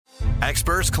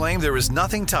Experts claim there is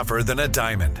nothing tougher than a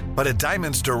diamond. But at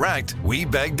Diamonds Direct, we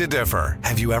beg to differ.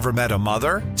 Have you ever met a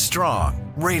mother?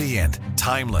 Strong, radiant,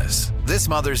 timeless. This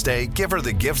Mother's Day, give her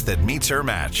the gift that meets her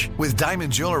match. With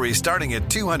diamond jewelry starting at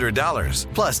 $200.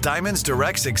 Plus, Diamonds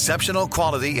Direct's exceptional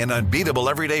quality and unbeatable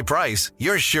everyday price,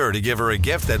 you're sure to give her a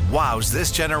gift that wows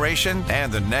this generation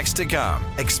and the next to come.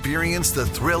 Experience the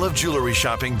thrill of jewelry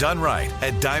shopping done right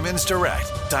at Diamonds Direct.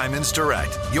 Diamonds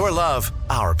Direct. Your love,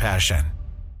 our passion.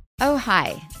 Oh,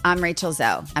 hi, I'm Rachel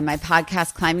Zoe, and my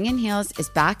podcast, Climbing in Heels, is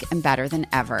back and better than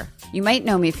ever. You might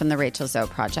know me from the Rachel Zoe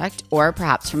Project, or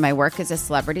perhaps from my work as a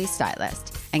celebrity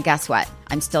stylist. And guess what?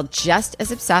 I'm still just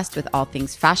as obsessed with all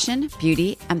things fashion,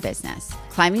 beauty, and business.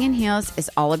 Climbing in Heels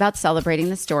is all about celebrating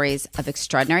the stories of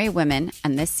extraordinary women,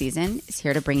 and this season is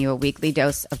here to bring you a weekly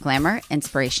dose of glamour,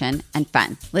 inspiration, and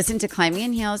fun. Listen to Climbing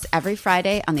in Heels every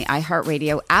Friday on the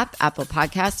iHeartRadio app, Apple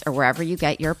Podcasts, or wherever you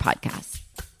get your podcasts.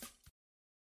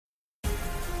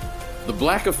 The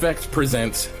Black Effect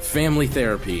presents Family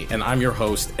Therapy, and I'm your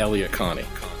host, Elliot Connie.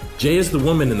 Jay is the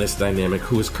woman in this dynamic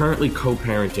who is currently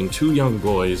co-parenting 2 young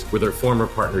boys with her former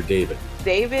partner, David.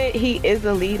 David, he is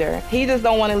a leader. He just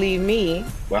don't want to leave me.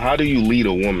 But how do you lead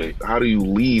a woman? How do you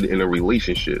lead in a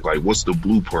relationship? Like, what's the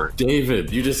blueprint?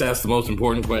 David, you just asked the most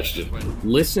important question.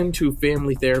 Listen to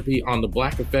Family Therapy on the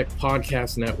Black Effect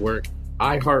Podcast Network,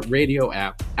 iHeartRadio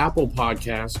app, Apple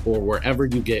Podcasts, or wherever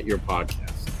you get your podcasts.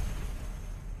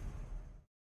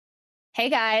 Hey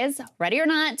guys, ready or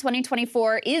not,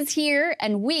 2024 is here,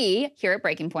 and we here at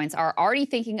Breaking Points are already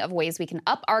thinking of ways we can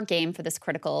up our game for this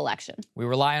critical election. We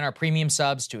rely on our premium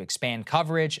subs to expand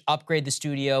coverage, upgrade the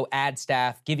studio, add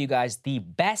staff, give you guys the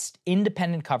best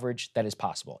independent coverage that is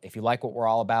possible. If you like what we're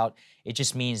all about, it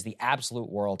just means the absolute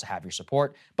world to have your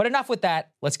support. But enough with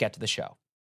that, let's get to the show.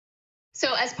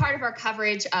 So as part of our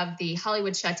coverage of the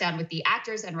Hollywood shutdown with the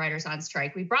actors and writers on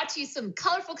strike, we brought to you some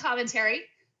colorful commentary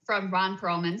from Ron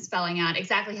Perlman spelling out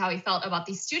exactly how he felt about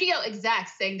the studio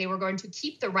execs saying they were going to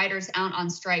keep the writers out on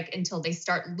strike until they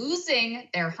start losing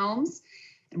their homes.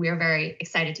 And we are very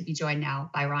excited to be joined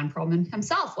now by Ron Perlman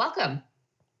himself. Welcome.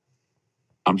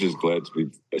 I'm just glad to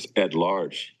be at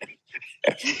large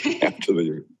after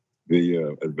the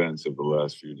events of the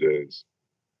last few days.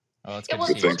 Oh, that's good. Well,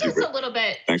 talk to us a little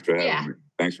bit. Thanks for having me.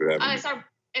 Thanks for having me.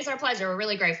 It's our pleasure. We're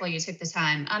really grateful you took the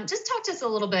time. Just talk to us a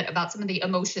little bit about some of the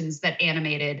emotions that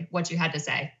animated what you had to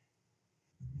say.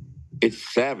 It's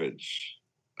savage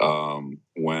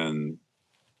when,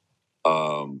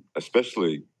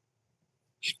 especially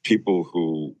people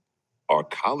who are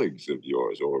colleagues of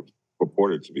yours or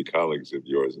purported to be colleagues of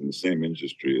yours in the same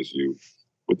industry as you,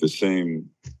 with the same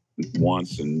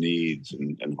wants and needs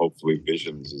and hopefully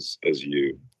visions as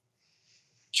you,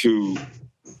 to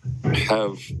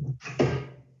have...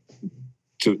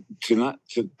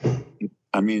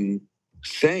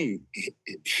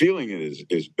 feeling it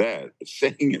is bad.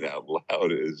 Saying it out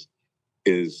loud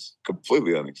is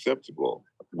completely unacceptable.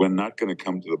 We're not going to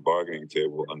come to the bargaining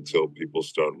table until people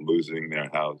start losing their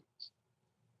houses.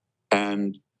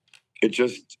 And it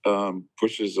just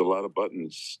pushes a lot of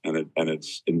buttons, and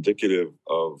it's indicative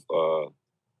of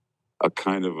a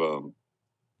kind of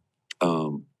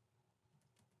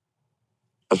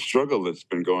a struggle that's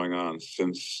been going on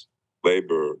since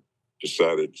labor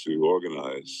decided to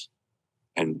organize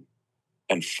and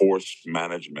force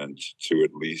management to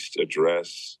at least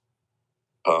address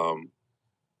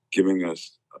giving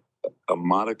us a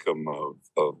modicum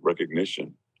of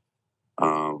recognition.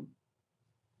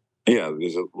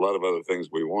 There's a lot of other things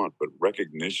we want, but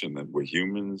recognition that we're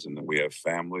humans and that we have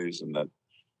families and that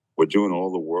we're doing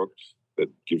all the work that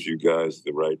gives you guys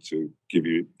the right to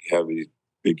have these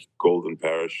big golden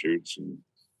parachutes and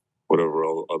whatever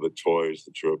other toys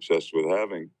that you're obsessed with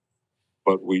having.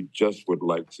 But we just would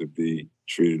like to be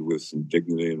treated with some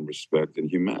dignity and respect and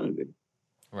humanity.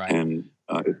 Right. And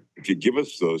if you give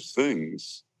us those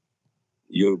things,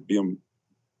 you'll be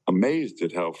amazed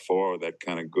at how far that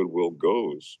kind of goodwill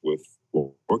goes with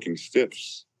working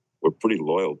stiffs. We're pretty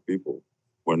loyal people.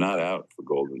 We're not out for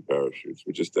golden parachutes.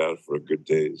 We're just out for a good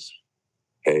day's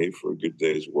pay, for a good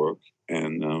day's work,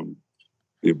 and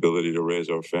the ability to raise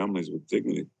our families with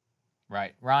dignity.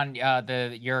 Right. Ron,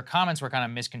 your comments were kind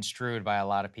of misconstrued by a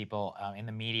lot of people in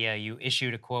the media. You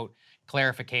issued a, quote,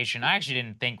 clarification. I actually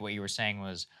didn't think what you were saying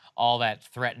was all that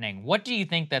threatening. What do you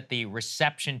think that the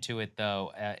reception to it,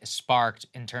 though, sparked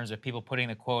in terms of people putting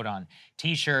the quote on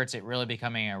T-shirts, it really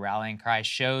becoming a rallying cry,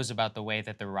 shows about the way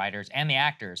that the writers and the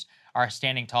actors are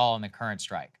standing tall in the current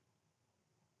strike?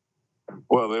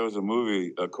 Well, there was a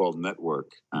movie called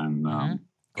Network, and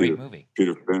Great movie.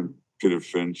 Peter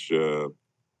Finch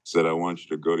said, I want you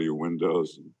to go to your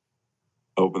windows and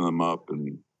open them up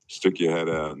and stick your head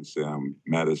out and say, I'm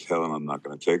mad as hell and I'm not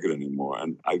going to take it anymore.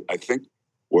 And I think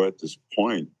we're at this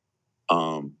point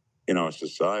in our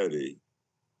society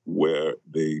where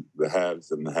the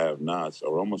haves and the have-nots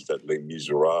are almost at Les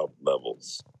Miserables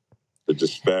levels. The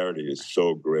disparity is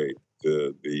so great.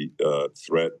 The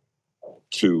threat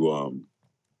to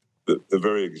the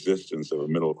very existence of a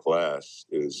middle class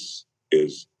is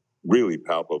really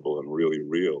palpable and really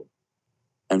real.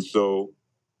 And so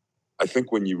I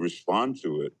think when you respond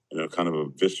to it in a kind of a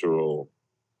visceral,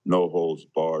 no holds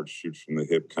barred, shoot from the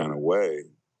hip kind of way,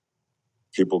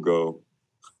 people go,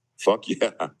 fuck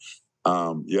yeah.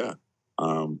 Yeah.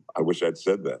 I wish I'd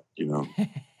said that, you know.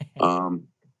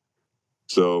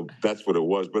 So that's what it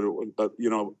was.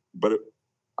 But,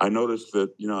 I noticed that,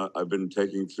 I've been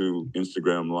taking to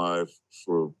Instagram Live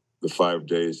for the 5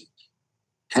 days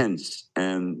hence,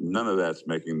 and none of that's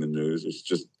making the news. It's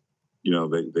just,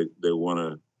 they want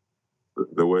to,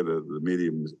 the way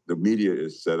the media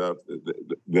is set up,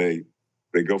 they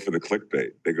go for the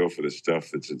clickbait. They go for the stuff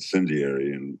that's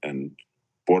incendiary and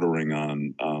bordering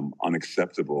on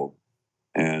unacceptable.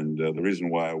 And the reason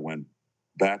why I went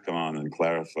back on and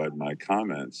clarified my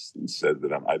comments and said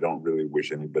that I don't really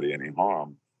wish anybody any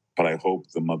harm, but I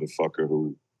hope the motherfucker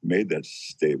who made that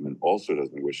statement also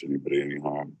doesn't wish anybody any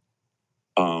harm,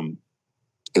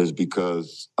 is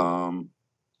because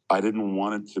I didn't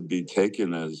want it to be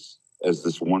taken as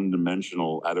this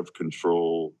one-dimensional, out of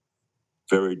control,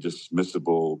 very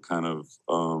dismissible kind of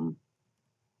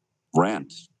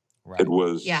rant. Right. It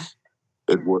was,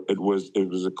 it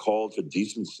was a call to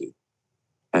decency,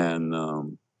 and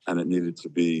it needed to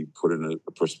be put in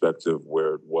a perspective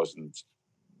where it wasn't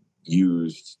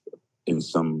used in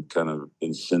some kind of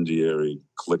incendiary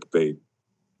clickbait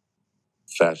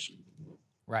fashion.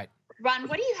 Right. Ron,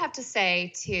 what do you have to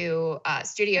say to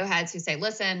studio heads who say,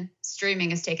 listen,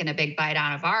 streaming has taken a big bite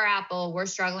out of our apple. We're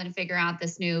struggling to figure out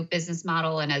this new business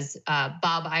model. And as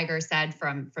Bob Iger said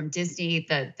from Disney,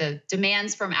 the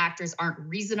demands from actors aren't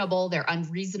reasonable. They're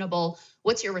unreasonable.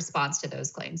 What's your response to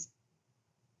those claims?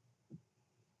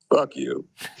 Fuck you.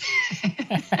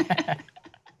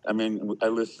 I mean, I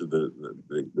listed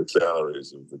the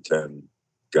salaries of the 10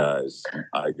 guys.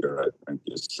 Iger, I think,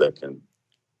 is second.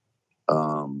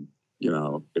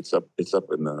 It's up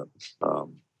in the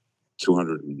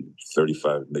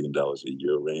 $235 million a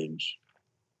year range.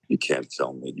 You can't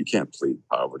tell me, you can't plead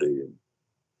poverty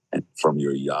and from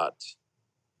your yacht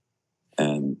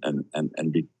and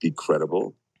be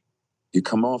credible. You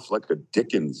come off like a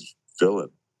Dickens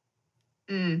villain.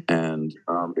 And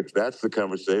if that's the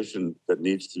conversation that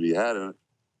needs to be had, and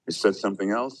I said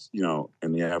something else,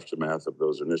 in the aftermath of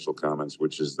those initial comments,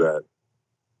 which is that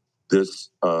this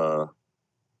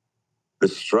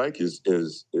strike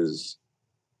is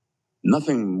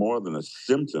nothing more than a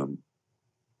symptom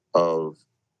of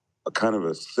a kind of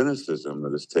a cynicism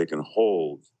that has taken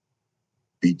hold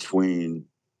between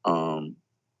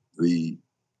the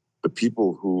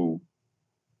people who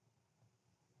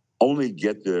only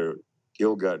get their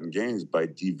ill-gotten gains by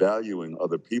devaluing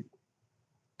other people.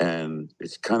 And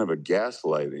it's kind of a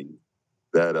gaslighting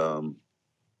that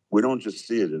we don't just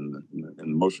see it in the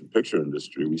motion picture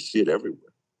industry. We see it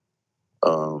everywhere.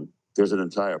 There's an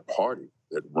entire party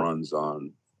that runs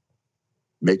on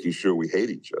making sure we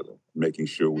hate each other, making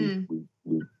sure we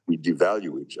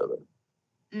devalue each other.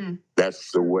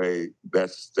 That's the way.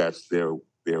 That's their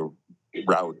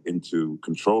route into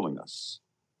controlling us,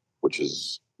 which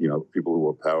is people who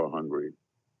are power hungry.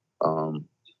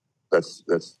 That's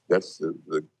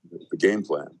the game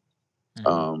plan.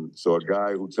 So a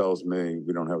guy who tells me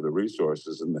we don't have the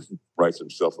resources and then writes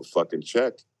himself a fucking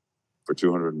check for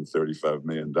 $235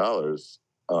 million,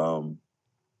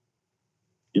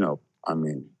 I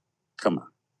mean, come on.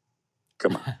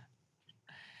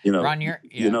 Ron,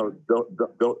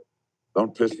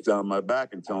 don't piss down my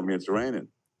back and tell me it's raining.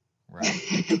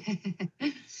 Right.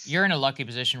 You're in a lucky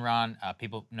position, Ron.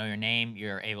 People know your name.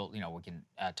 You're able, we can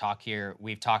talk here.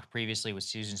 We've talked previously with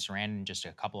Susan Sarandon just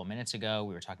a couple of minutes ago.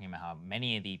 We were talking about how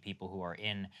many of the people who are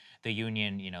in the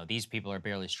union, these people are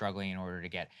barely struggling in order to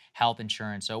get health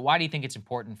insurance. So why do you think it's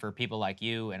important for people like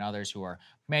you and others who are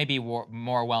maybe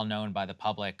more well-known by the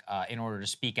public in order to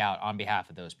speak out on behalf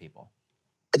of those people?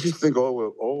 I just think all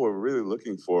we're really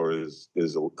looking for is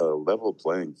a level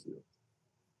playing field.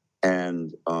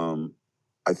 And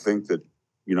I think that,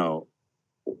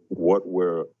 what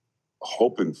we're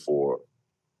hoping for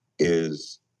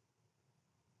is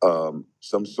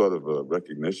some sort of a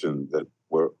recognition that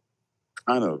we're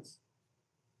kind of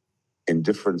in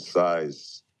different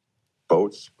size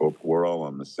boats, but we're all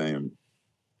on the same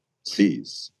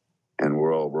seas and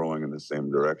we're all rowing in the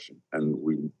same direction.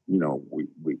 And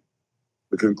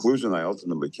the conclusion I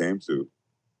ultimately came to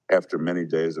after many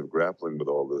days of grappling with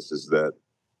all this is that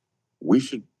we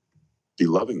should be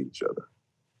loving each other.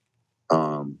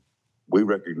 We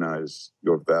recognize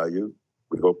your value.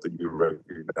 We hope that you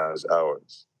recognize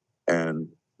ours. And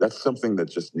that's something that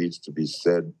just needs to be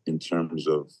said in terms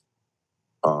of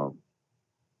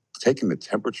taking the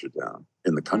temperature down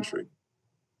in the country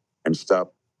and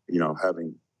stop,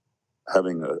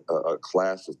 having a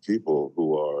class of people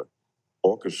who are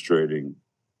orchestrating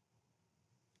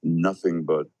nothing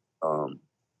but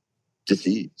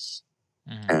dis-ease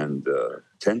and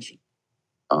tension.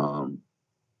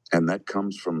 And that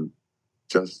comes from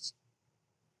just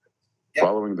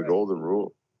following the golden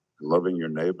rule, loving your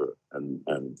neighbor, and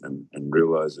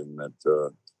realizing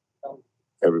that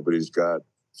everybody's got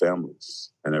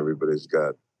families and everybody's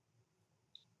got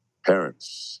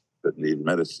parents that need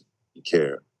medicine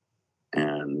care.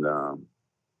 And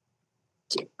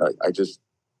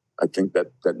I think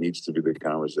that needs to be the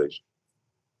conversation.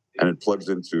 And it plugs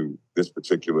into this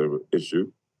particular issue.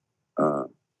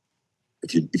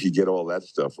 If you get all that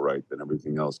stuff right, then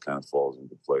everything else kind of falls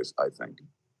into place, I think.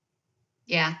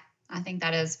 Yeah, I think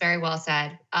that is very well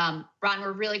said. Ron,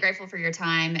 we're really grateful for your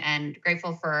time and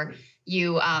grateful for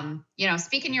you,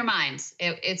 speaking your mind.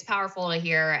 It's powerful to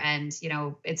hear. And,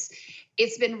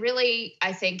 it's been really,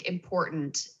 I think,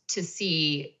 important to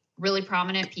see really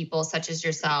prominent people such as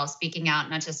yourself speaking out,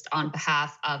 not just on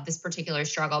behalf of this particular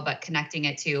struggle, but connecting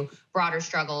it to broader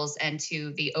struggles and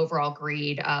to the overall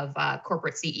greed of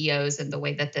corporate CEOs and the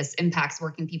way that this impacts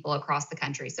working people across the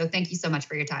country. So thank you so much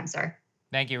for your time, sir.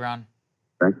 Thank you, Ron.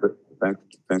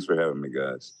 Thanks for having me,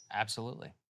 guys.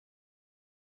 Absolutely.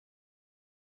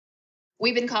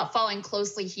 We've been following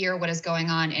closely here what is going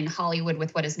on in Hollywood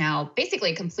with what is now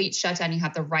basically a complete shutdown. You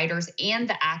have the writers and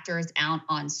the actors out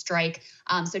on strike.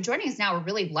 So joining us now, we're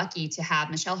really lucky to have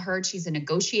Michelle Hurd. She's a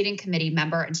negotiating committee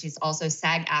member, and she's also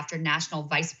SAG-AFTRA National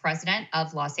Vice President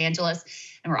of Los Angeles.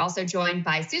 And we're also joined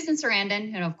by Susan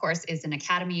Sarandon, who, of course, is an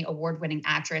Academy Award-winning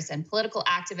actress and political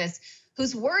activist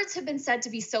whose words have been said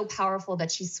to be so powerful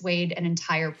that she swayed an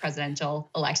entire presidential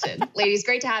election. Ladies,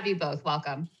 great to have you both.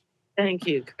 Welcome. Thank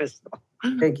you, Crystal.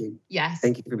 Thank you. Yes.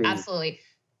 Thank you for being here. Absolutely.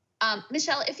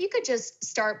 Michelle, if you could just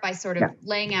start by sort of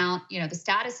laying out, the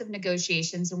status of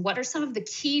negotiations and what are some of the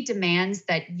key demands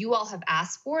that you all have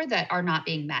asked for that are not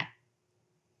being met?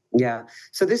 Yeah.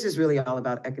 So this is really all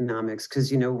about economics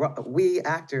because, we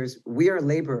actors, we are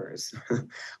laborers.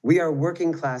 We are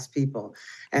working class people.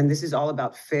 And this is all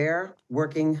about fair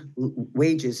working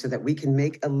wages so that we can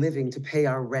make a living to pay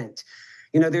our rent.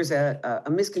 There's a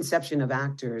misconception of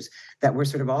actors that we're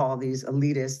sort of all these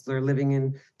elitists that are living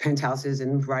in penthouses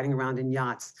and riding around in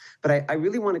yachts. But I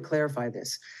really want to clarify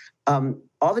this.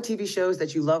 All the TV shows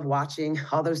that you love watching,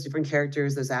 all those different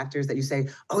characters, those actors that you say,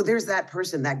 oh, there's that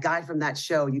person, that guy from that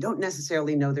show. You don't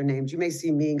necessarily know their names. You may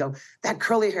see me and go, that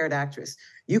curly-haired actress.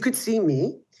 You could see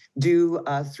me do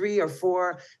 3 or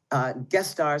 4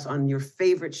 guest stars on your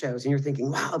favorite shows. And you're thinking,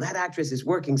 wow, that actress is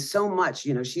working so much.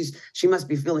 She must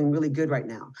be feeling really good right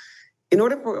now. In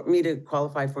order for me to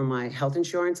qualify for my health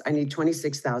insurance, I need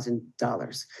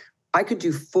 $26,000. I could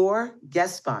do 4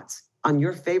 guest spots on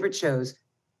your favorite shows.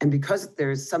 And because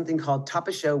there's something called Top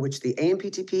of Show, which the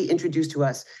AMPTP introduced to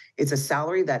us, it's a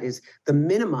salary that is the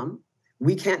minimum.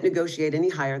 We can't negotiate any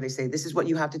higher. They say, this is what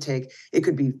you have to take. It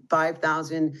could be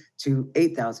 $5,000 to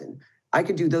 $8,000. I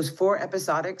could do those 4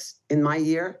 episodics in my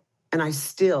year, and I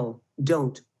still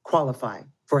don't qualify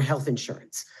for health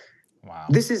insurance. Wow.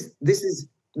 This is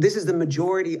the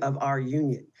majority of our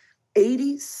union.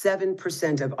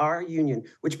 87% of our union,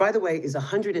 which by the way is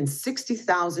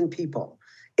 160,000 people,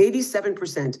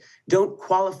 87% don't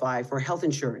qualify for health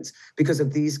insurance because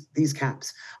of these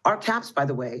caps. Our caps, by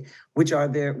the way, which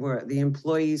were the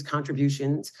employees'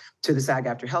 contributions to the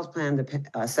SAG-AFTRA health plan,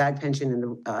 the SAG pension, and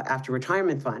the after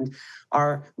retirement fund,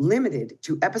 are limited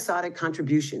to episodic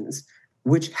contributions,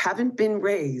 which haven't been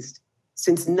raised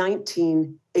since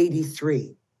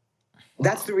 1983.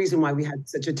 That's the reason why we had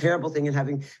such a terrible thing in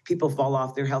having people fall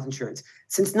off their health insurance.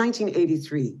 Since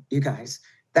 1983, you guys.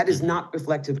 That is not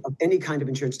reflective of any kind of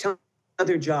insurance. Tell any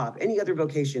other job, any other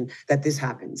vocation that this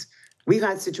happens. We've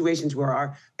had situations where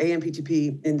our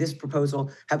AMPTP in this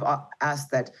proposal have asked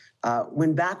that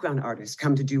when background artists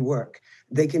come to do work,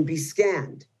 they can be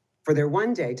scanned for their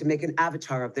one day to make an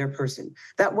avatar of their person.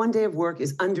 That one day of work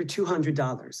is under $200,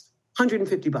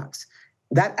 $150.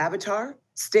 That avatar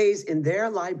stays in their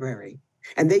library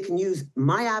and they can use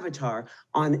my avatar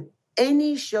on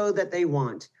any show that they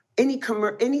want,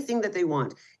 anything that they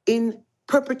want in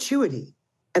perpetuity,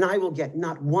 and I will get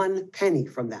not one penny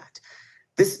from that.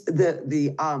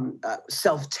 The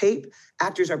self-tape.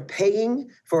 Actors are paying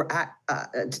for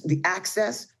the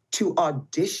access to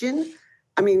audition.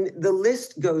 I mean, the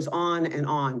list goes on and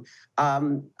on.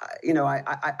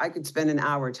 I could spend an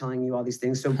hour telling you all these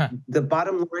things. So the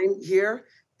bottom line here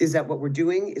is that what we're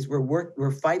doing is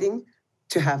we're fighting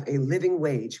to have a living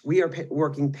wage. We are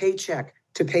working paycheck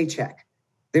to paycheck.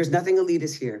 There's nothing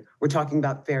elitist here. We're talking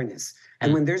about fairness.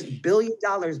 And when there's $1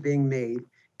 billion being made,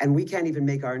 and we can't even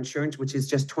make our insurance, which is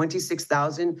just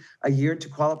 $26,000 a year to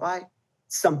qualify,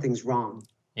 something's wrong.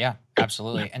 Yeah,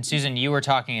 absolutely. And Susan, you were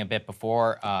talking a bit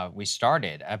before we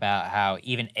started about how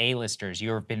even A-listers,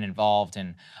 you've been involved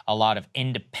in a lot of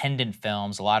independent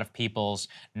films. A lot of people's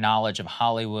knowledge of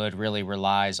Hollywood really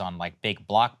relies on like big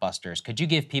blockbusters. Could you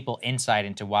give people insight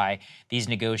into why these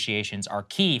negotiations are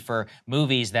key for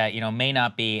movies that, may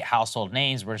not be household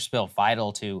names, but are still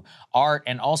vital to art,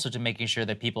 and also to making sure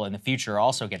that people in the future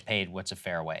also get paid what's a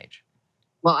fair wage?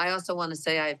 Well, I also want to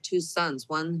say I have two sons,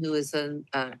 one who is a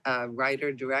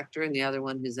writer-director and the other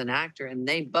one who's an actor. And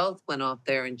they both went off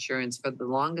their insurance for the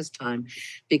longest time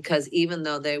because even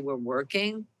though they were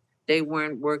working, they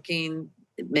weren't working,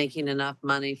 making enough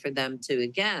money for them to,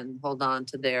 again, hold on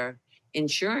to their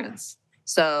insurance.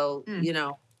 So,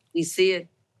 we see it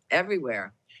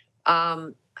everywhere.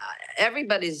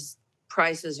 Everybody's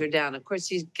prices are down. Of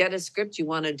course, you get a script, you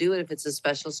want to do it if it's a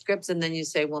special script, and then you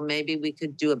say, well, maybe we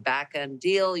could do a back end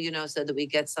deal, so that we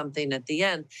get something at the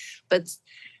end. But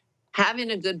having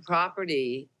a good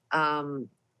property,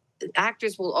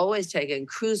 actors will always take it, and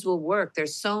crews will work.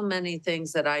 There's so many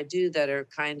things that I do that are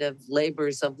kind of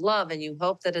labors of love, and you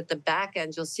hope that at the back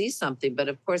end you'll see something. But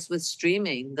of course, with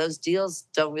streaming, those deals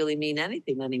don't really mean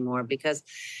anything anymore because,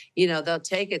 they'll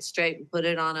take it straight and put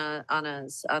it on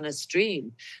a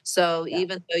stream. So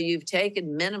even though you've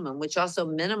taken minimum, which also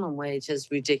minimum wage is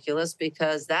ridiculous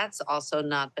because that's also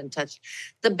not been touched.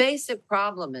 The basic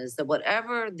problem is that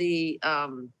whatever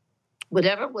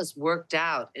was worked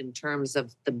out in terms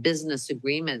of the business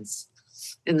agreements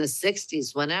in the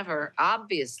 60s, whenever,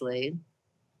 obviously,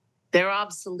 they're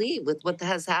obsolete with what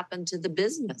has happened to the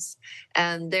business.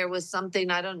 And there was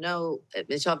something, I don't know,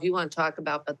 Michelle, if you want to talk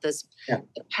about, but this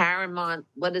Paramount,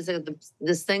 what is it?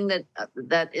 This thing that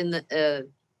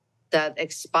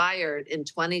expired in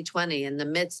 2020 in the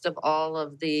midst of all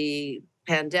of the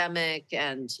pandemic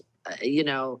and,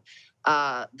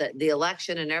 the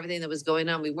election and everything that was going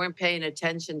on, we weren't paying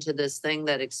attention to this thing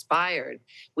that expired,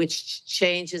 which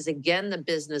changes again the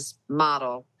business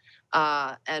model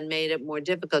and made it more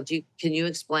difficult. Can you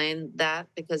explain that?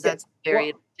 Because that's a very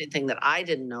interesting thing that I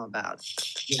didn't know about.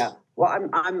 Yeah. Well,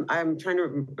 I'm trying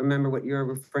to remember what you're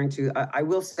referring to. I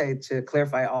will say, to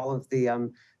clarify all of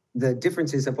the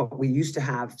differences of what we used to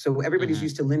have. So everybody's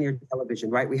used to linear television,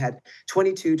 right? We had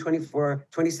 22, 24,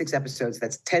 26 episodes.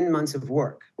 That's 10 months of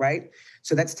work, right?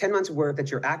 So that's 10 months of work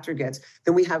that your actor gets.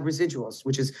 Then we have residuals,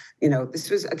 which is, this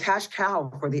was a cash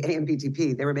cow for the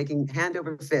AMPTP. They were making hand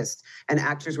over fist, and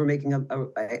actors were making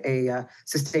a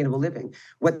sustainable living.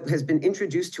 What has been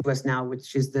introduced to us now,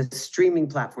 which is the streaming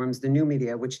platforms, the new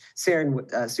media, which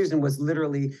Susan was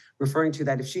literally referring to,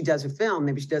 that if she does a film,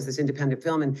 maybe she does this independent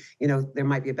film and, there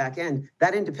might be a back end,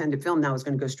 that independent film now is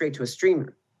going to go straight to a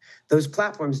streamer. Those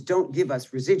platforms don't give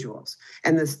us residuals.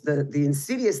 And the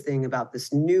insidious thing about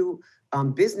this new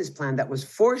business plan that was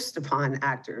forced upon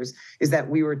actors is that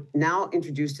we were now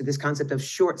introduced to this concept of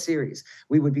short series.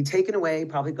 We would be taken away,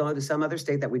 probably going to some other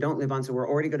state that we don't live on, so we're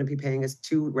already going to be paying us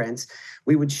 2 rents.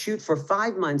 We would shoot for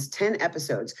 5 months, 10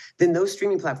 episodes. Then those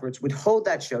streaming platforms would hold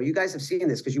that show. You guys have seen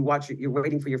this because you watch it, you're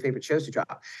waiting for your favorite shows to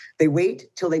drop. They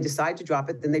wait till they decide to drop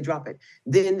it, then they drop it.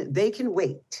 Then they can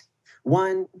wait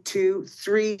 1, 2,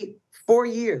 3, 4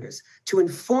 years to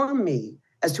inform me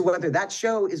as to whether that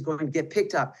show is going to get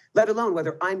picked up, let alone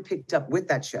whether I'm picked up with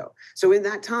that show. So in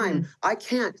that time, I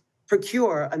can't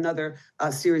procure another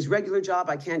series regular job.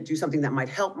 I can't do something that might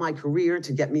help my career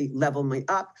to level me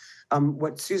up.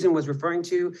 What Susan was referring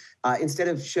to, instead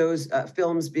of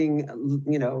films being,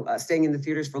 staying in the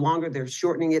theaters for longer, they're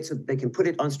shortening it so that they can put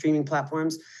it on streaming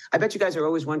platforms. I bet you guys are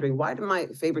always wondering, why did my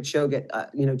favorite show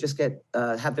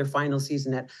have their final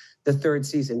season at the 3rd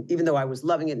season, even though I was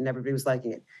loving it and everybody was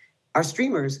liking it? Our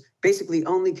streamers basically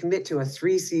only commit to a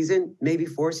 3-season, maybe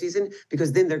 4-season,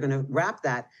 because then they're going to wrap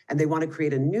that and they want to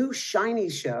create a new shiny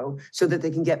show so that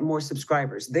they can get more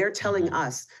subscribers. They're telling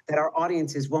us that our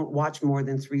audiences won't watch more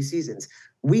than 3 seasons.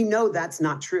 We know that's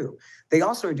not true. They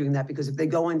also are doing that because if they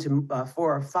go into 4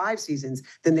 or 5 seasons,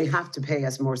 then they have to pay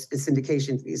us more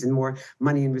syndication fees and more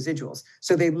money in residuals.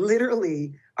 So they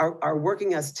literally are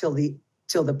working us till the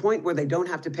till the point where they don't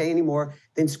have to pay anymore,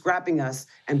 then scrapping us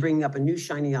and bringing up a new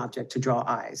shiny object to draw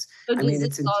eyes. So does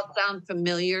this all sound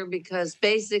familiar? Because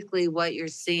basically what you're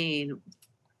seeing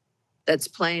that's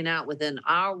playing out within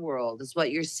our world is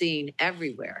what you're seeing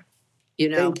everywhere. You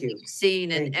know, Thank you.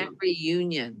 Seeing in every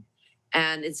union.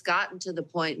 And it's gotten to the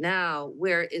point now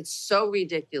where it's so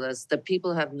ridiculous that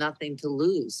people have nothing to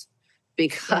lose,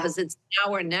 because it's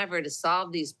now or never to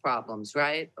solve these problems,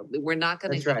 right? We're not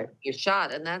going to get a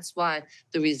shot. And that's why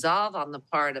the resolve on the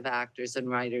part of actors and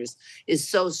writers is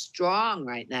so strong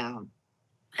right now.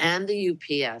 And the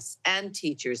UPS and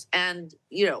teachers and,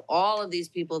 you know, all of these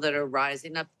people that are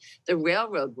rising up. The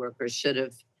railroad workers should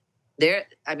have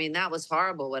I mean, that was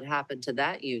horrible what happened to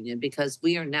that union, because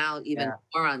we are now even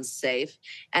more unsafe.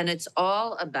 And it's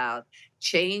all about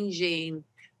changing,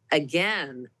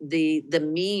 again, the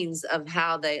means of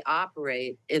how they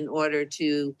operate in order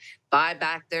to buy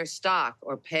back their stock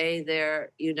or pay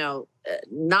their, you know,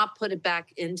 not put it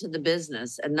back into the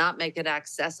business and not make it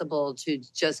accessible to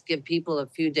just give people a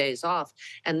few days off,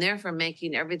 and therefore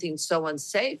making everything so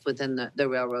unsafe within the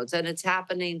railroads. And it's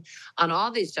happening on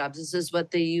all these jobs. This is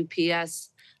what the UPS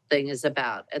thing is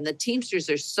about. And the Teamsters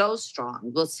are so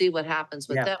strong. We'll see what happens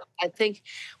with them. I think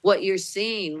what you're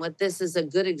seeing, what this is a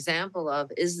good example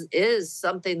of, is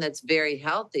something that's very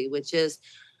healthy, which is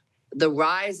the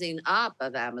rising up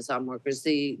of Amazon workers,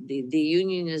 the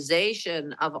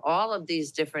unionization of all of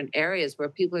these different areas where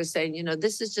people are saying, you know,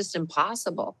 this is just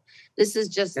impossible. This is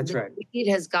just, the need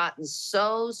has gotten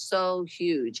so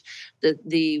huge.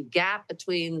 The gap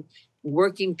between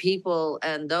working people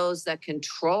and those that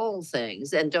control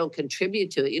things and don't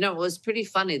contribute to it. You know, it was pretty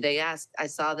funny. I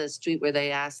saw this tweet where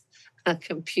they asked a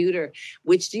computer,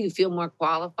 which do you feel more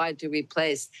qualified to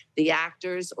replace, the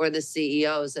actors or the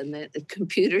CEOs? And the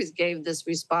computers gave this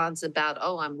response about,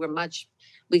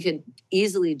 we could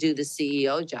easily do the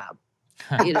CEO job.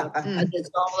 You know, it's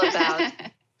all about,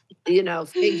 you know,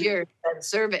 figure and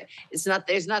survey.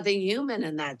 There's nothing human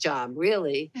in that job,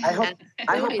 really. I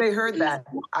hope they heard that.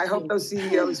 I hope those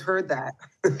CEOs heard that.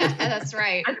 That's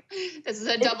right. This is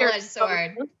a double-edged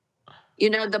sword. You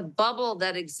know, the bubble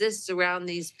that exists around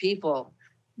these people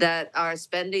that are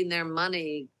spending their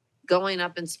money going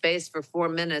up in space for 4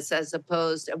 minutes, as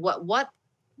opposed to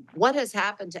what has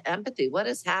happened to empathy? What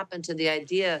has happened to the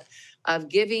idea of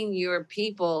giving your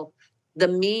people the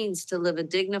means to live a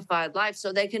dignified life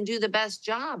so they can do the best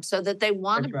job, so that they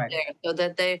want to be there, so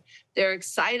that they're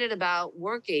excited about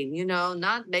working, you know,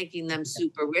 not making them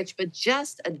super rich, but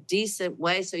just a decent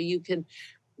way so you can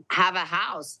have a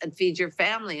house and feed your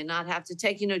family and not have to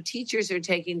take, you know, teachers are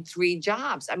taking 3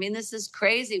 jobs. I mean, this is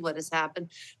crazy what has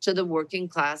happened to the working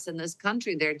class in this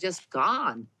country. They're just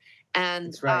gone.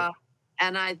 And,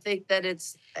 and I think that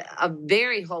it's a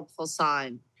very hopeful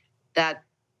sign that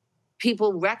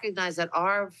people recognize that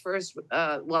our first,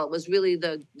 it was really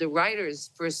the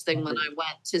writers' first thing when I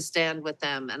went to stand with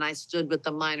them, and I stood with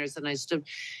the miners, and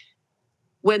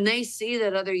when they see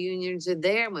that other unions are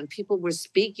there, when people were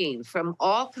speaking from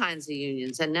all kinds of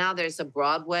unions, and now there's a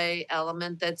Broadway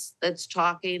element that's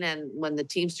talking, and when the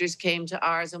Teamsters came to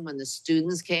ours and when the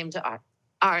students came to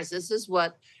ours, this is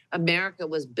what America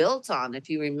was built on, if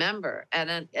you remember,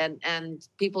 and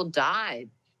people died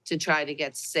to try to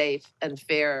get safe and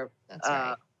fair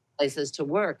places to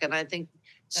work. And I think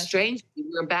strangely,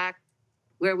 we're back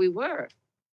where we were.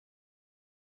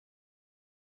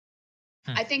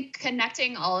 I think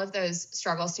connecting all of those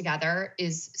struggles together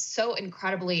is so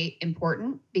incredibly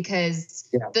important, because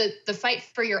the fight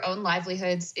for your own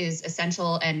livelihoods is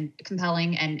essential and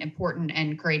compelling and important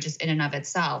and courageous in and of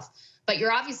itself. But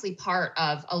you're obviously part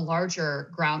of a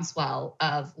larger groundswell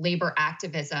of labor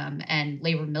activism and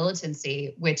labor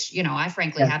militancy, which, you know, I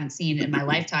frankly haven't seen in my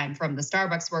lifetime, from the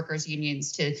Starbucks workers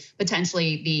unions to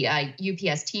potentially the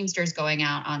UPS Teamsters going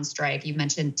out on strike. You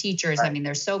mentioned teachers. I mean,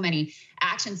 there's so many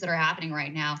actions that are happening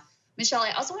right now. Michelle,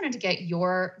 I also wanted to get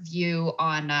your view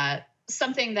on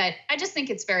something that I just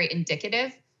think it's very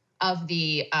indicative of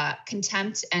the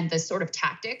contempt and the sort of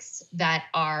tactics that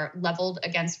are leveled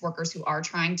against workers who are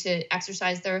trying to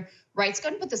exercise their rights. Go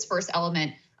ahead and put this first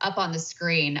element up on the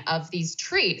screen of these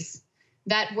trees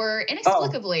that were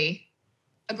inexplicably,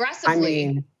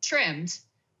 aggressively trimmed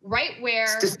right where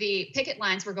the picket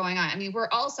lines were going on. I mean, we're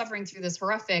all suffering through this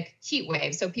horrific heat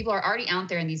wave. So people are already out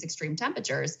there in these extreme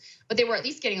temperatures, but they were at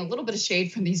least getting a little bit of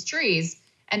shade from these trees.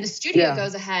 And the studio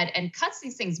goes ahead and cuts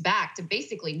these things back to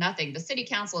basically nothing. The city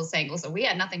council is saying, listen, we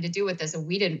had nothing to do with this and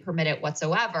we didn't permit it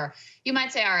whatsoever. You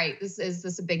might say, all right, is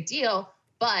this a big deal?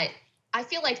 But I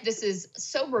feel like this is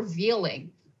so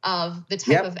revealing of the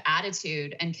type of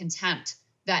attitude and contempt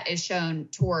that is shown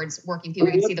towards working people.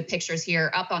 You can see the pictures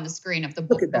here up on the screen of the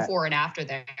before and after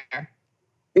there.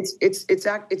 It's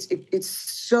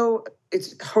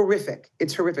horrific.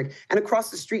 It's horrific. And across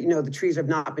the street, the trees have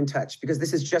not been touched because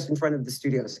this is just in front of the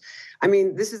studios. I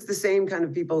mean, this is the same kind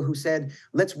of people who said,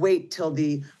 let's wait till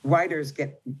the writers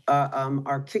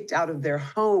are kicked out of their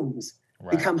homes,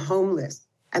 become homeless,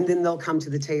 and then they'll come to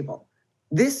the table.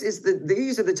 These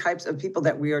are the types of people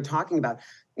that we are talking about.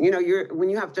 When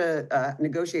you have to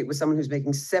negotiate with someone who's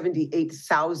making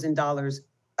 $78,000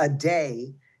 a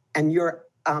day, and you're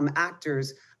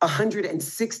actors,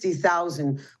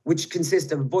 160,000, which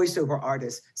consist of voiceover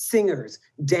artists, singers,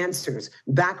 dancers,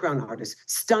 background artists,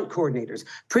 stunt coordinators,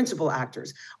 principal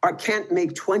actors, can't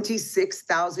make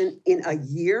 26,000 in a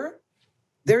year.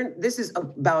 This is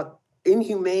about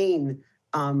inhumane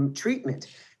treatment.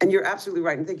 And you're absolutely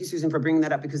right. And thank you, Susan, for bringing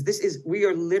that up, because we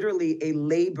are literally a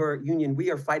labor union. We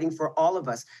are fighting for all of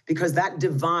us, because that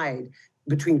divide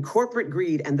between corporate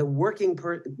greed and the working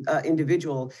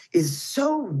individual is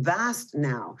so vast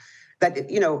now that,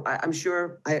 I'm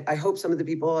sure, I hope some of the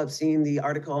people have seen the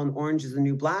article on Orange is the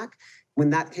New Black.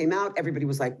 When that came out, everybody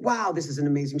was like, wow, this is an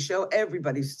amazing show.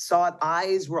 Everybody saw it.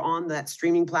 Eyes were on that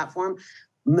streaming platform.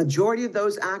 Majority of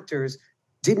those actors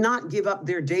did not give up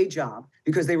their day job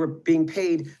because they were being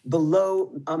paid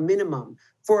below a minimum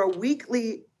for a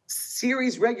weekly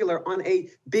series regular on a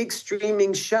big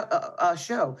streaming show. I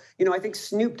think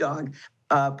Snoop Dogg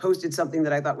posted something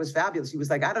that I thought was fabulous. He was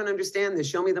like, I don't understand this.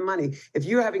 Show me the money. If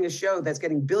you're having a show that's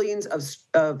getting billions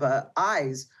of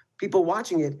eyes, people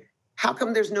watching it, how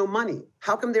come there's no money?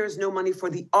 How come there is no money for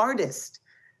the artist?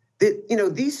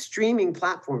 These streaming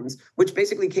platforms, which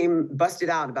basically came busted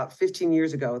out about 15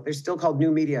 years ago, they're still called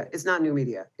new media. It's not new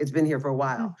media. It's been here for a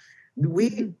while.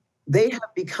 They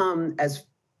have become as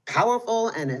powerful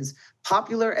and as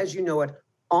popular as you know it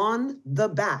on the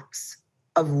backs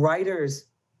of writers,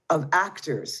 of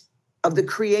actors, of the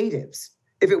creatives.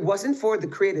 If it wasn't for the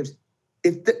creatives,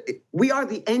 we are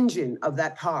the engine of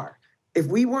that car. If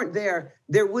we weren't there,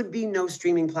 there would be no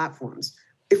streaming platforms.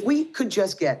 If we could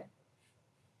just get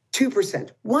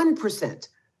 2%, 1%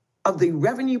 of the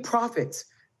revenue profits,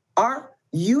 our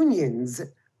unions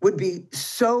would be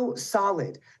so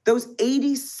solid. Those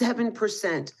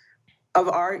 87% of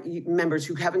our members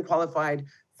who haven't qualified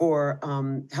for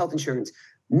health insurance,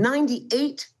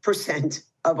 98%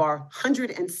 of our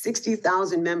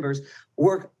 160,000 members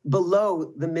work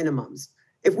below the minimums.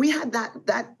 If we had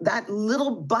that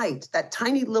little bite, that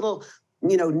tiny little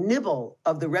nibble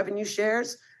of the revenue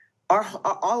shares,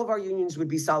 all of our unions would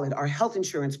be solid. Our health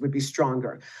insurance would be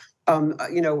stronger.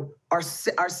 Our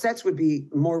sets would be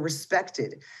more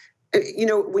respected.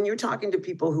 When you're talking to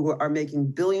people who are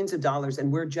making billions of dollars and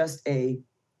we're just a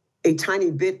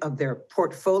tiny bit of their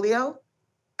portfolio,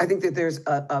 I think that there's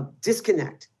a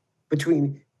disconnect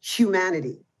between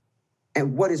humanity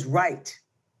and what is right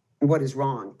and what is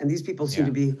wrong. And these people seem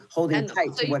to be holding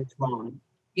tight to what is wrong.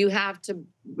 You have to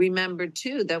remember,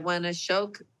 too, that when a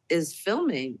show is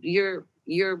filming, you're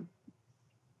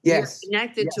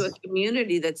connected to a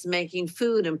community that's making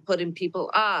food and putting people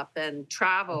up and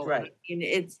travel. That's right. And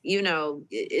it's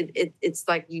it's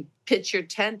like you pitch your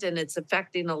tent and it's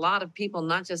affecting a lot of people,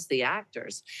 not just the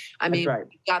actors. I mean,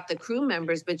 you've got the crew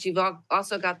members, but you've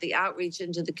also got the outreach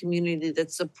into the community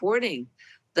that's supporting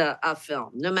a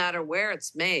film, no matter where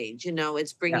it's made.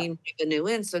 It's bringing revenue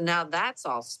in. So now that's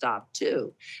all stopped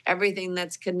too. Everything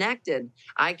that's connected.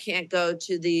 I can't go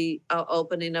to the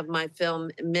opening of my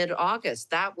film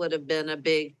mid-August. That would have been a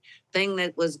big thing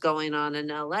that was going on in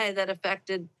LA that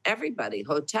affected everybody,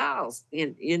 hotels,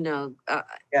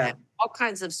 all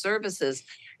kinds of services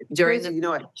during the 2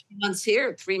 months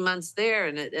here, 3 months there,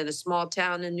 in a small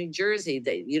town in New Jersey.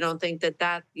 You don't think that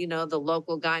the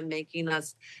local guy making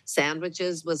us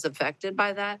sandwiches was affected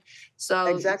by that? So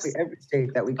exactly, every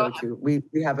state that we go to, we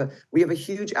have a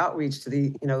huge outreach to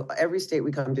the every state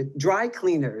we come to. Dry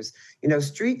cleaners,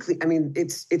 street clean. I mean,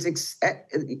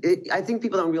 I think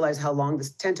people don't realize how long the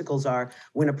tentacles are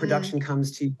when a production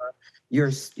comes to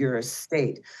your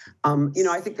state.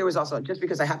 I think there was also, just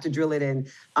because I have to drill it in,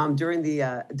 during the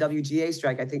WGA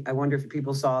strike, I wonder if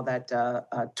people saw that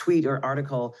tweet or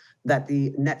article that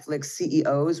the Netflix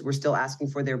CEOs were still asking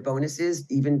for their bonuses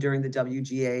even during the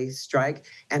WGA strike.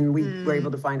 And we were able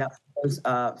to find out those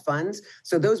funds.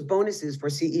 So those bonuses for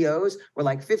CEOs were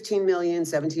like 15 million,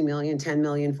 17 million, 10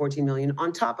 million, 14 million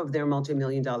on top of their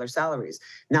multi-million-dollar salaries.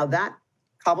 Now that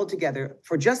cobbled together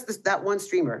for just that one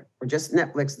streamer, or just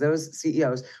Netflix, those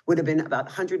CEOs would have been about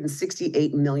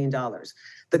 $168 million.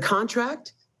 The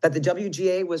contract that the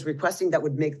WGA was requesting that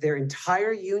would make their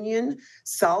entire union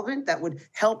solvent, that would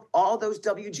help all those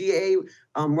WGA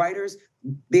writers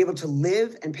be able to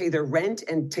live and pay their rent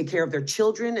and take care of their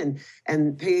children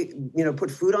and pay,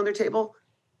 put food on their table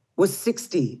was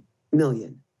 60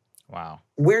 million. Wow.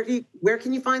 Where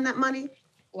can you find that money?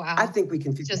 Wow. I think we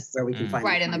can figure out where we can find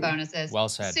right that in the money. bonuses. Well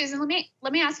said. Susan,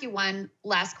 let me ask you one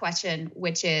last question,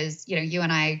 which is, you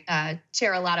and I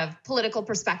share a lot of political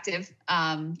perspective.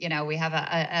 We have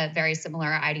a very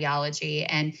similar ideology,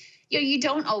 and you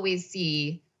don't always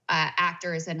see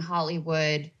actors in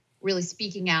Hollywood really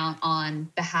speaking out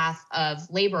on behalf of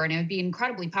labor, and it would be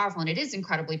incredibly powerful, and it is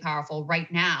incredibly powerful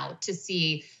right now to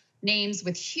see names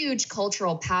with huge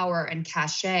cultural power and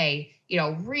cachet,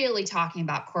 really talking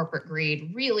about corporate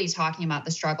greed, really talking about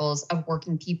the struggles of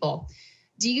working people.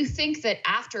 Do you think that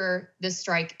after this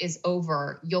strike is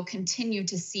over, you'll continue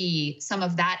to see some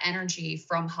of that energy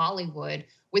from Hollywood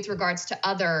with regards to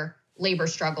other labor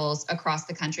struggles across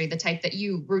the country, the type that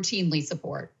you routinely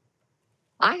support?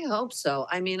 I hope so.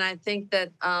 I mean, I think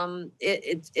that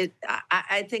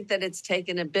I think that it's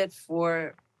taken a bit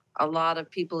for a lot of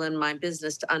people in my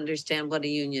business to understand what a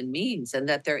union means, and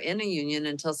that they're in a union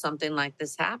until something like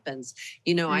this happens.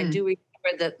 I do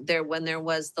remember that when there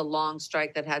was the long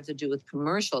strike that had to do with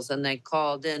commercials, and they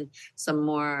called in some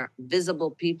more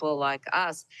visible people like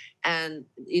us, and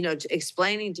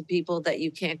explaining to people that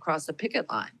you can't cross a picket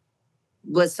line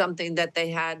was something that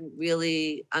they hadn't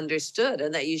really understood,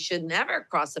 and that you should never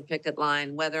cross a picket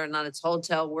line, whether or not it's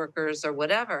hotel workers or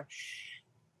whatever.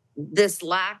 This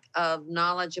lack of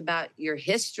knowledge about your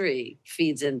history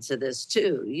feeds into this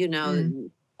too,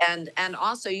 and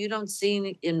also you don't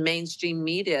see in mainstream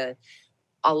media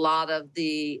a lot of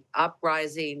the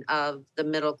uprising of the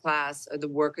middle class or the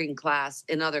working class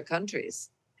in other countries.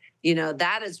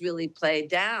 That is really played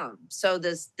down. So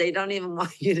they don't even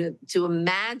want you to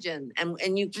imagine,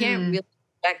 and you can't really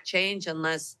expect change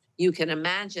unless you can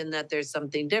imagine that there's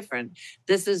something different.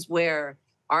 This is where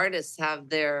artists have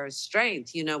their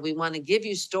strength. We want to give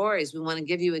you stories. We want to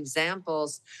give you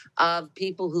examples of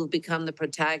people who've become the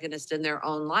protagonist in their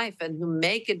own life and who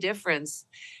make a difference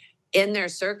in their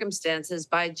circumstances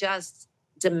by just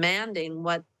demanding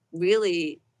what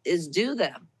really is due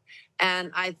them.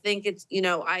 And I think it's,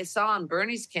 I saw on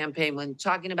Bernie's campaign when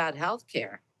talking about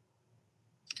healthcare,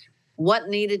 what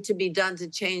needed to be done to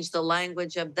change the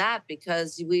language of that,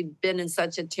 because we've been in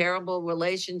such a terrible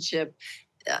relationship,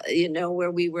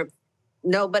 where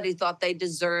nobody thought they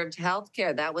deserved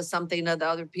healthcare. That was something that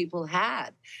other people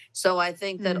had. So I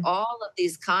think that all of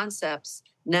these concepts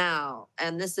now,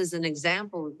 and this is an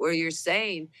example where you're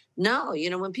saying, no,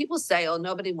 when people say, oh,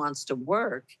 nobody wants to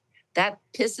work, that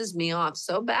pisses me off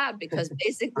so bad, because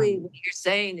basically what you're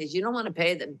saying is you don't want to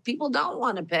pay them. People don't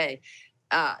want to pay,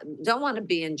 don't want to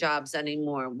be in jobs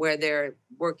anymore where they're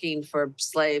working for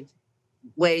slave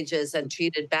wages and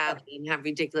treated badly and have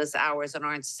ridiculous hours and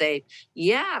aren't safe.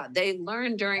 Yeah, they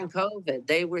learned during COVID.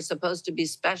 They were supposed to be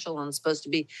special and supposed to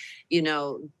be,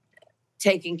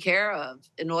 taken care of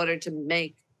in order to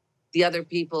make the other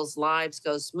people's lives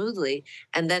go smoothly.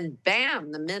 And then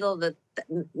bam, the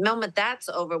moment that's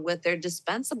over with, they're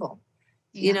dispensable.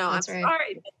 Yeah, I'm right.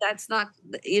 sorry, but that's not,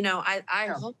 I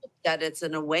hope that it's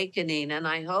an awakening. And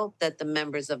I hope that the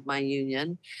members of my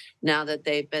union, now that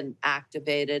they've been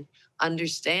activated,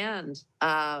 understand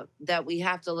that we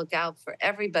have to look out for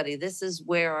everybody. This is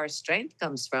where our strength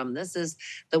comes from. This is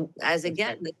this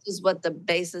is what the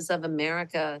basis of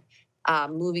America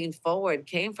moving forward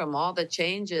came from. All the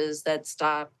changes that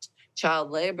stopped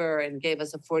child labor and gave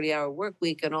us a 40-hour work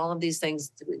week and all of these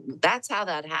things. That's how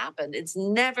that happened. It's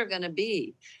never going to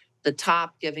be the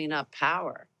top giving up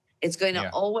power. It's going to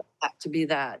always have to be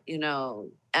that,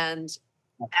 and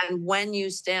when you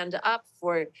stand up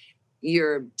for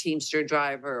your Teamster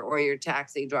driver or your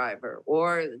taxi driver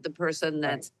or the person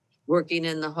that's working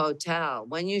in the hotel,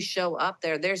 when you show up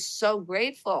there, they're so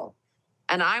grateful.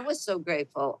 And I was so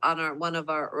grateful on one of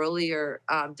our earlier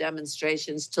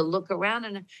demonstrations to look around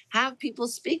and have people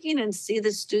speaking and see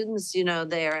the students,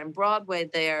 there, and Broadway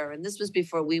there. And this was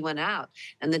before we went out.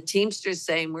 And the Teamsters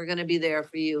saying, we're going to be there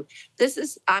for you.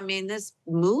 This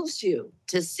moves you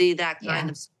to see that kind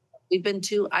of stuff. We've been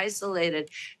too isolated.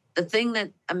 The thing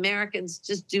that Americans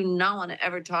just do not want to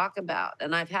ever talk about,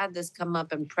 and I've had this come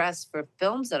up in press for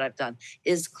films that I've done,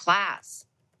 is class.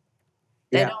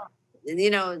 They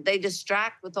don't. They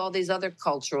distract with all these other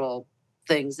cultural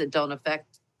things that don't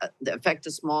affect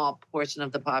a small portion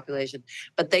of the population,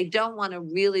 but they don't want to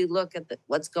really look at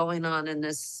what's going on in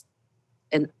this,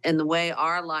 in the way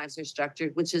our lives are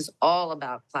structured, which is all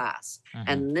about class.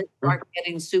 And this part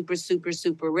getting super, super,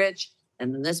 super rich,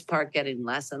 and then this part getting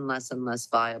less and less and less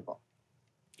viable.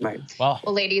 Right. Well,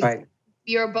 ladies,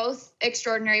 you're both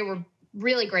extraordinary. We're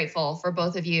really grateful for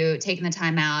both of you taking the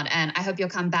time out. And I hope you'll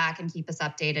come back and keep us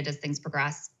updated as things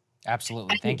progress.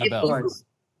 Absolutely. Thank you, Bill.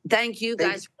 Thank you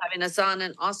guys for having us on.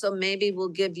 And also maybe we'll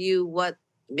give you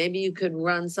maybe you could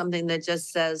run something that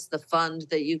just says the fund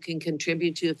that you can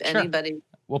contribute to if anybody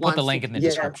We'll put the link in the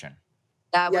description.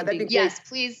 That would be great. Yes,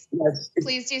 please. Yes.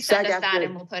 Please do send us that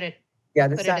and we'll put it. Yeah,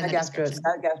 the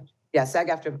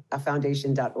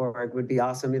SAG-AFTRA would be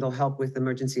awesome. It'll help with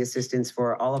emergency assistance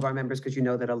for all of our members because you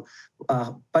know that a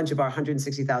bunch of our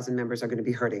 160,000 members are going to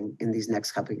be hurting in these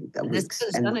next couple of weeks.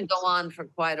 This is going to go on for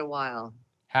quite a while.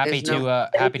 Happy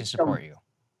to support you.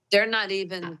 They're not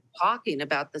even talking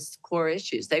about the core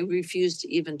issues. They refuse to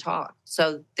even talk.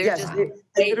 So they're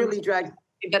they literally drag.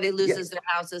 Everybody loses their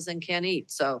houses and can't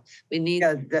eat. So we need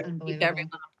to keep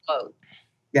everyone afloat.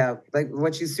 Yeah, like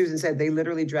what Susan said, they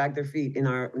literally dragged their feet in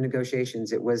our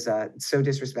negotiations. It was so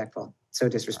disrespectful. So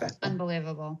disrespectful.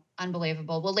 Unbelievable.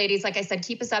 Well, ladies, like I said,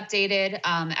 keep us updated.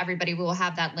 Everybody, we will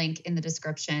have that link in the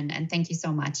description. And thank you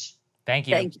so much. Thank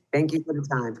you. Thank you for the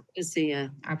time. Good to see you.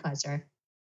 Our pleasure.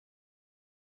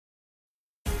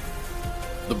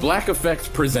 The Black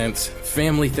Effect presents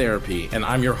Family Therapy, and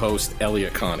I'm your host,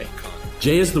 Elliot Connie.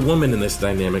 Jay is the woman in this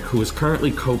dynamic who is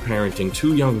currently co-parenting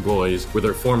 2 young boys with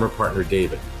her former partner,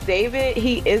 David. David,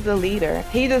 he is a leader.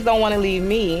 He just don't want to leave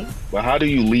me. But how do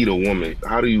you lead a woman?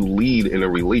 How do you lead in a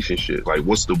relationship? Like,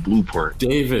 what's the blueprint?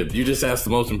 David, you just asked the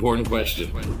most important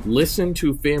question. Listen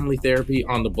to Family Therapy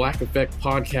on the Black Effect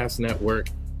Podcast Network,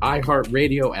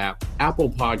 iHeartRadio app,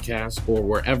 Apple Podcasts, or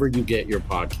wherever you get your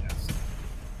podcasts.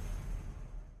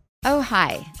 Oh,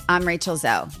 hi, I'm Rachel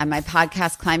Zoe, and my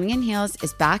podcast, Climbing in Heels,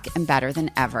 is back and better than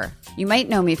ever. You might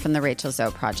know me from the Rachel Zoe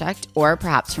Project, or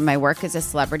perhaps from my work as a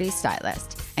celebrity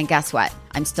stylist. And guess what?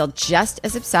 I'm still just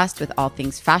as obsessed with all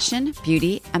things fashion,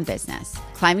 beauty, and business.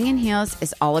 Climbing in Heels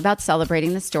is all about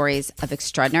celebrating the stories of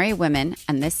extraordinary women,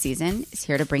 and this season is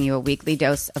here to bring you a weekly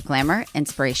dose of glamour,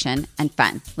 inspiration, and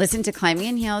fun. Listen to Climbing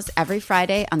in Heels every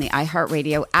Friday on the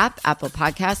iHeartRadio app, Apple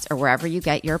Podcasts, or wherever you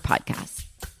get your podcasts.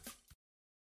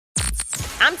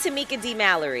 I'm Tamika D.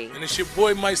 Mallory. And it's your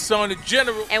boy, my son, the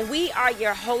General. And we are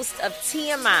your hosts of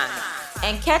TMI.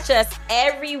 And catch us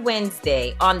every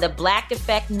Wednesday on the Black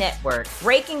Effect Network,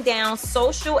 breaking down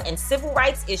social and civil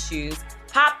rights issues,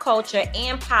 pop culture,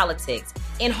 and politics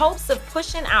in hopes of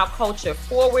pushing our culture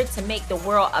forward to make the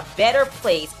world a better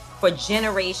place for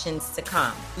generations to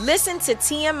come. Listen to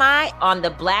TMI on the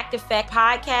Black Effect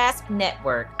Podcast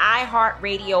Network,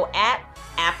 iHeartRadio app,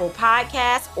 Apple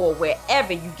Podcasts, or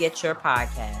wherever you get your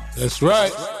podcasts. That's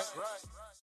right.